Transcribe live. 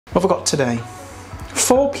What have I got today?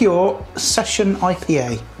 4 Pure Session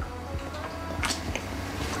IPA.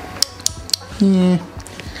 Yeah.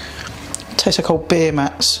 Tastes like old beer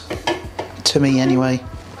mats to me anyway.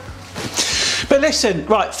 But listen,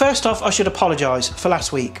 right, first off, I should apologise for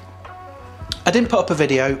last week. I didn't put up a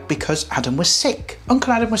video because Adam was sick.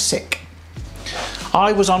 Uncle Adam was sick.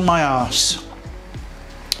 I was on my arse.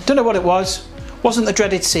 Don't know what it was. Wasn't the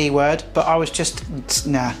dreaded C word, but I was just,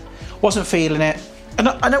 nah. Wasn't feeling it.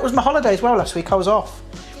 And it was my holiday as well last week. I was off.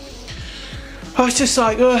 I was just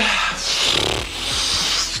like, ugh.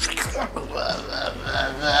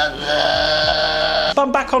 But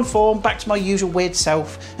I'm back on form, back to my usual weird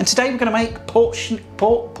self. And today we're going to make pork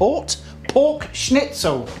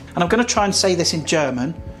schnitzel. And I'm going to try and say this in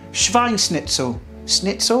German. Schweinschnitzel.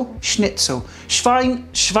 Schnitzel? Schnitzel.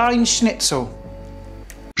 Schweinschnitzel.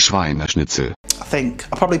 Schweineschnitzel. I think.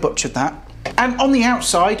 I probably butchered that. And on the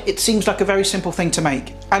outside, it seems like a very simple thing to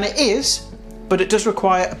make. And it is, but it does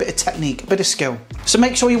require a bit of technique, a bit of skill. So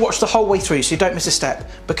make sure you watch the whole way through so you don't miss a step,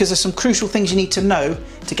 because there's some crucial things you need to know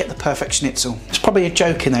to get the perfect schnitzel. There's probably a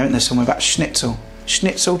joke in there, isn't there, somewhere about schnitzel?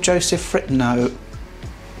 Schnitzel, Joseph Fritt? No.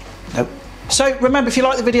 Nope. So remember, if you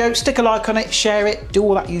like the video, stick a like on it, share it, do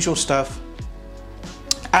all that usual stuff.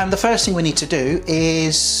 And the first thing we need to do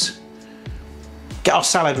is get our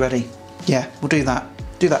salad ready. Yeah, we'll do that.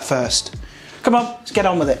 Do that first. Come on, let's get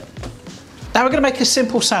on with it. Now we're going to make a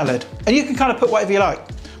simple salad, and you can kind of put whatever you like.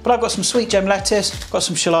 But I've got some sweet gem lettuce, got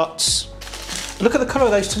some shallots. Look at the colour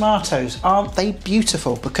of those tomatoes. Aren't they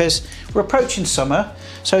beautiful? Because we're approaching summer,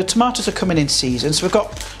 so tomatoes are coming in season, so we've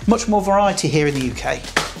got much more variety here in the UK.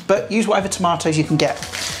 But use whatever tomatoes you can get.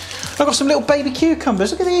 I've got some little baby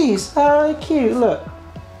cucumbers. Look at these. Oh, they're cute. Look.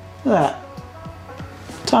 Look at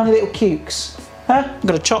that. Tiny little cukes. Huh? I'm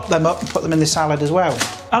going to chop them up and put them in the salad as well.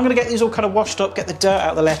 I'm going to get these all kind of washed up, get the dirt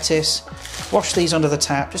out of the lettuce, wash these under the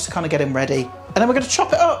tap just to kind of get them ready. And then we're going to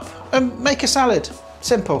chop it up and make a salad.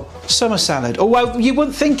 Simple. Summer salad. Oh, well, you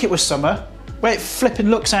wouldn't think it was summer. Where it flipping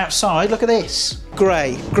looks outside, look at this.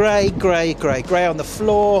 Grey, grey, grey, grey. Grey on the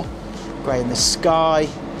floor, grey in the sky,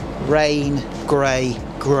 rain, grey,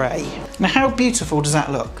 grey. Now how beautiful does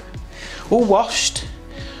that look? All washed.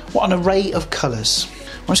 What an array of colours.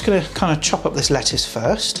 I'm just going to kind of chop up this lettuce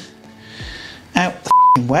first. Out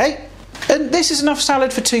the way. And this is enough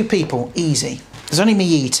salad for 2 people. Easy. There's only me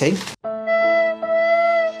eating.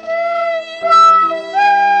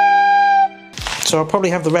 So I'll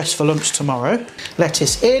probably have the rest for lunch tomorrow.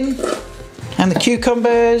 Lettuce in. And the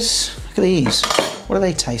cucumbers. Look at these. What do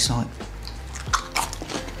they taste like?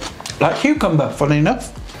 Like cucumber, funnily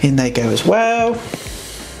enough. In they go as well.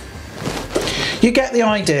 You get the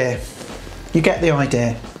idea. You get the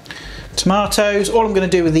idea. Tomatoes, all I'm going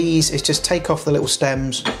to do with these is just take off the little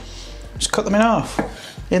stems, just cut them in half.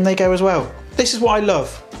 In they go as well. This is what I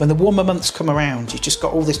love, when the warmer months come around, you've just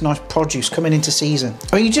got all this nice produce coming into season.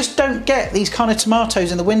 I mean, you just don't get these kind of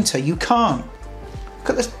tomatoes in the winter, you can't. Look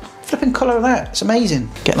at the flipping colour of that, it's amazing.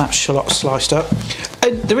 Get that shallot sliced up.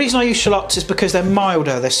 And the reason I use shallots is because they're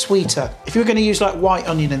milder, they're sweeter. If you were going to use like white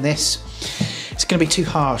onion in this, it's going to be too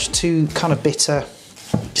harsh, too kind of bitter.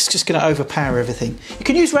 It's just going to overpower everything. You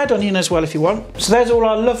can use red onion as well if you want. So there's all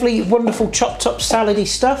our lovely, wonderful chopped up salady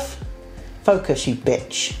stuff. Focus, you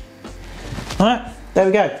bitch. All right, there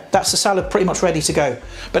we go. That's the salad pretty much ready to go.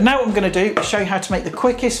 But now what I'm going to do is show you how to make the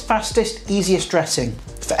quickest, fastest, easiest dressing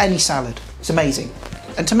for any salad. It's amazing.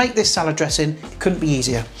 And to make this salad dressing, it couldn't be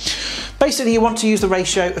easier. Basically, you want to use the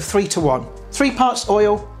ratio of 3 to 1. 3 parts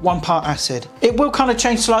oil, 1 part acid. It will kind of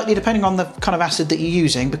change slightly depending on the kind of acid that you're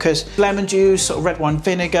using, because lemon juice, sort of red wine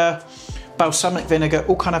vinegar, balsamic vinegar,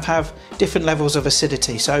 all kind of have different levels of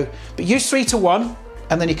acidity. So, but use 3 to 1,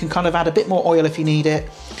 and then you can kind of add a bit more oil if you need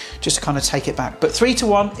it, just to kind of take it back. But 3 to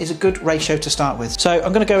 1 is a good ratio to start with. So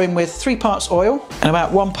I'm going to go in with 3 parts oil and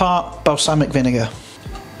about 1 part balsamic vinegar.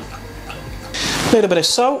 A little bit of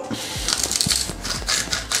salt,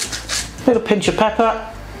 a little pinch of pepper,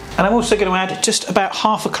 and I'm also going to add just about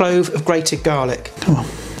half a clove of grated garlic. Come on,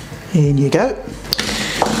 in you go.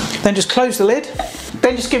 Then just close the lid,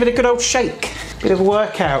 then just give it a good old shake. Bit of a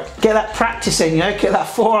workout. Get that practicing, you know, get that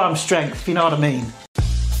forearm strength, if you know what I mean.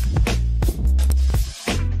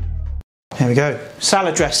 There we go,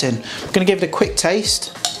 salad dressing. I'm going to give it a quick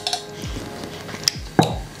taste.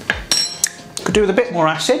 Could do with a bit more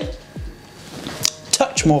acid.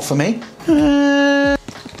 Touch more for me.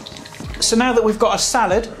 So now that we've got a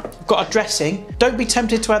salad, we've got a dressing, don't be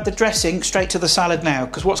tempted to add the dressing straight to the salad now,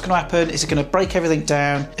 because what's going to happen is it's going to break everything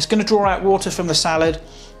down. It's going to draw out water from the salad.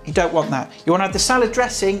 You don't want that. You want to add the salad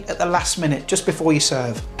dressing at the last minute, just before you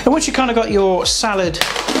serve. And once you kind of got your salad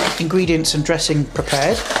ingredients and dressing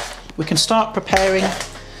prepared, we can start preparing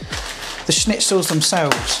the schnitzels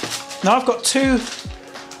themselves. Now I've got 2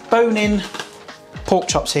 bone-in pork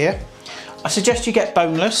chops here. I suggest you get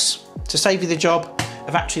boneless to save you the job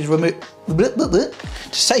of actually removing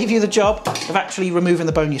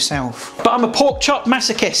the bone yourself. But I'm a pork chop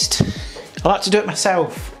masochist. I like to do it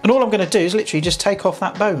myself. And all I'm going to do is literally just take off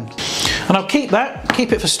that bone. And I'll keep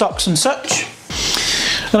it for stocks and such.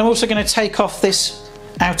 And I'm also going to take off this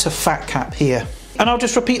outer fat cap here. And I'll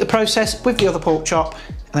just repeat the process with the other pork chop,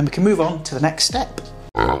 and then we can move on to the next step.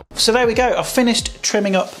 So there we go, I've finished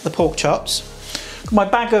trimming up the pork chops. Got my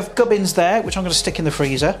bag of gubbins there, which I'm going to stick in the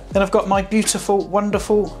freezer. Then I've got my beautiful,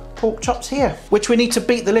 wonderful pork chops here, which we need to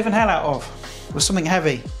beat the living hell out of with something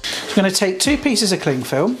heavy. So I'm going to take 2 pieces of cling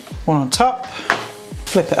film, one on top,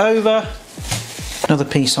 flip it over, another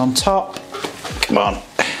piece on top. Come on.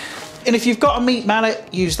 And if you've got a meat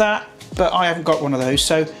mallet, use that, but I haven't got one of those,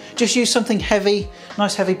 so just use something heavy,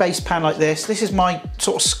 nice heavy base pan like this. This is my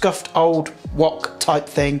sort of scuffed old wok type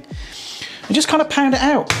thing. And just kind of pound it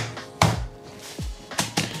out.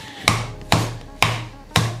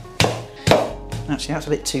 Actually, that's a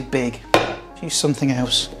bit too big. Use something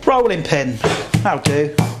else. Rolling pin, that'll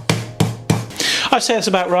do. I'd say that's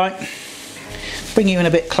about right. Bring you in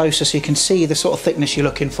a bit closer so you can see the sort of thickness you're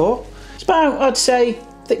looking for. It's about, I'd say,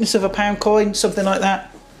 thickness of a £1 coin, something like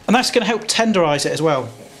that. And that's going to help tenderise it as well,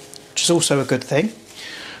 which is also a good thing.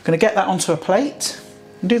 I'm going to get that onto a plate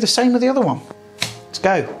and do the same with the other one. Let's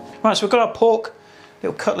go. Right, so we've got our pork,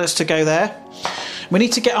 little cutlets to go there. We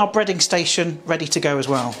need to get our breading station ready to go as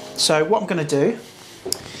well. So what I'm going to do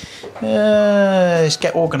is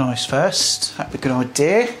get organised first. That'd be a good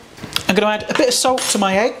idea. I'm going to add a bit of salt to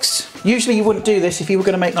my eggs. Usually you wouldn't do this if you were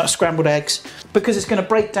going to make like scrambled eggs, because it's going to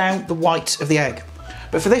break down the white of the egg.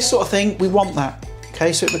 But for this sort of thing, we want that.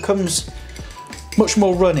 Okay, so it becomes much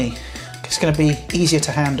more runny. It's going to be easier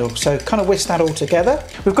to handle. So kind of whisk that all together.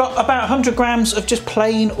 We've got about 100 grams of just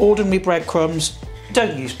plain ordinary breadcrumbs.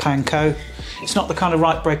 Don't use panko. It's not the kind of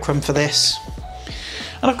right breadcrumb for this.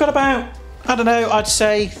 And I've got about, I don't know, I'd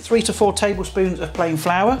say 3 to 4 tablespoons of plain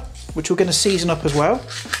flour, which we're going to season up as well.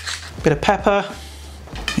 A bit of pepper.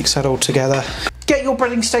 Mix that all together. Get your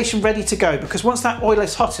breading station ready to go, because once that oil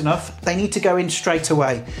is hot enough, they need to go in straight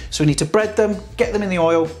away. So we need to bread them, get them in the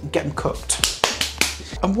oil, and get them cooked.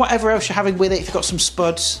 And whatever else you're having with it, if you've got some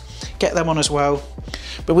spuds, get them on as well.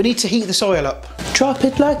 But we need to heat this oil up. Drop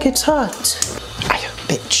it like it's hot. Aye,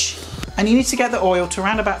 bitch. And you need to get the oil to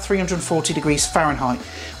around about 340 degrees Fahrenheit,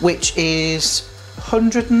 which is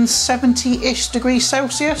 170-ish degrees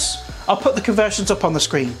Celsius. I'll put the conversions up on the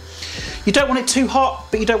screen. You don't want it too hot,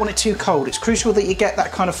 but you don't want it too cold. It's crucial that you get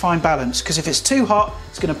that kind of fine balance, because if it's too hot,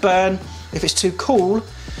 it's going to burn. If it's too cool,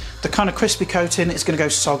 the kind of crispy coating is going to go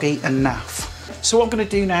soggy and naff. So what I'm going to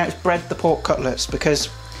do now is bread the pork cutlets, because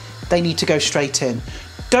they need to go straight in.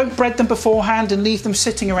 Don't bread them beforehand and leave them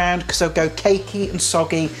sitting around, because they'll go cakey and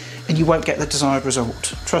soggy and you won't get the desired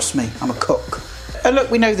result. Trust me, I'm a cook. And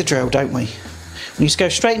look, we know the drill, don't we? We need to go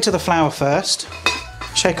straight into the flour first,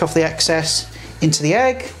 shake off the excess into the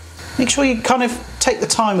egg. Make sure you kind of take the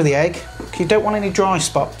time with the egg, because you don't want any dry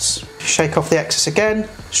spots. Shake off the excess again,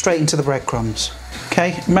 straight into the breadcrumbs.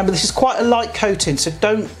 Okay, remember this is quite a light coating, so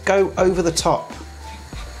don't go over the top.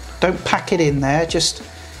 Don't pack it in there, just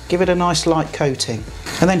give it a nice light coating.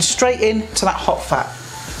 And then straight into that hot fat.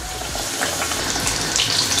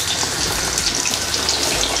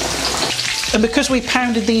 And because we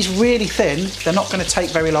pounded these really thin, they're not going to take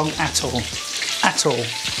very long at all. At all.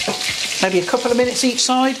 Maybe a couple of minutes each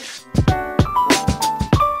side.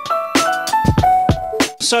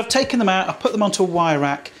 So I've taken them out, I've put them onto a wire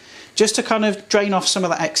rack just to kind of drain off some of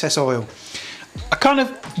that excess oil. I kind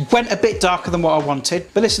of went a bit darker than what I wanted,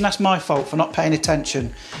 but listen, that's my fault for not paying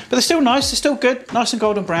attention. But they're still nice, they're still good, nice and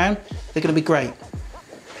golden brown. They're going to be great.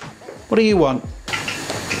 What do you want?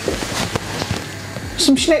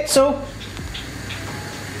 Some schnitzel?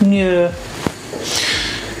 Yeah.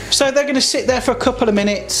 So they're going to sit there for a couple of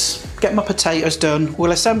minutes, get my potatoes done,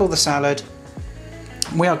 we'll assemble the salad,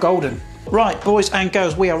 and we are golden. Right, boys and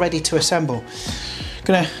girls, we are ready to assemble.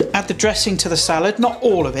 Going to add the dressing to the salad, not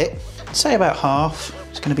all of it, say about half.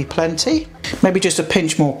 It's going to be plenty. Maybe just a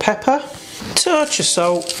pinch more pepper, touch of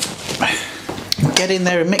salt. Get in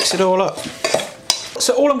there and mix it all up.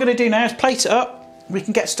 So all I'm going to do now is plate it up. We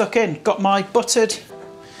can get stuck in. Got my buttered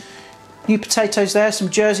new potatoes there, some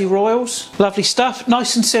Jersey Royals. Lovely stuff,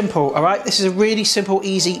 nice and simple, all right? This is a really simple,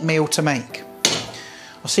 easy meal to make.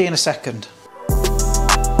 I'll see you in a second.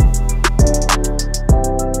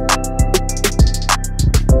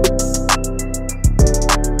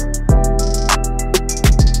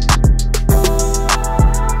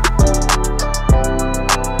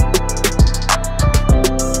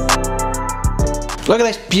 Look at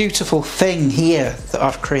this beautiful thing here that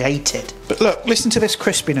I've created. But look, listen to this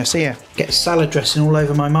crispiness here. Get salad dressing all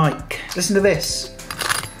over my mic. Listen to this.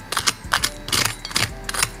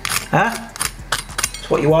 Huh? It's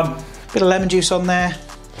what you want. Bit of lemon juice on there.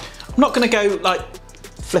 I'm not going to go like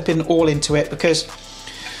flipping all into it because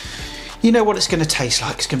you know what it's going to taste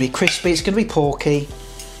like. It's going to be crispy, it's going to be porky.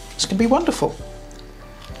 It's going to be wonderful.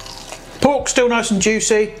 Pork still nice and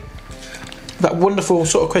juicy. That wonderful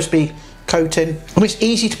sort of crispy coating. And it's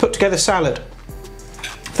easy to put together salad.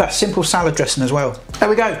 That simple salad dressing as well. There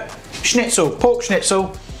we go. Schnitzel, pork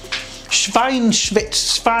schnitzel.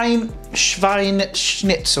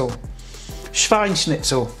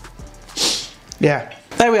 Schweinschnitzel. Yeah,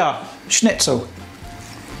 there we are. Schnitzel.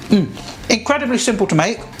 Incredibly simple to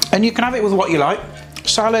make, and you can have it with what you like.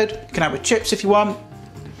 Salad, you can have it with chips if you want.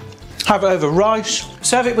 Have it over rice.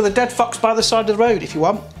 Serve it with a dead fox by the side of the road if you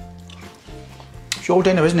want. It's your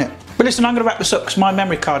dinner, isn't it? But listen, I'm going to wrap this up because my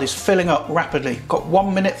memory card is filling up rapidly. Got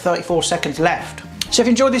 1 minute 34 seconds left. So if you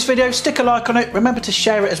enjoyed this video, stick a like on it. Remember to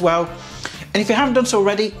share it as well. And if you haven't done so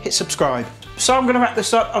already, hit subscribe. So I'm going to wrap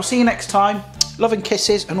this up. I'll see you next time. Love and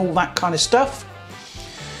kisses and all that kind of stuff.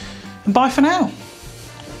 And bye for now.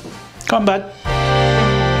 Come on, bud.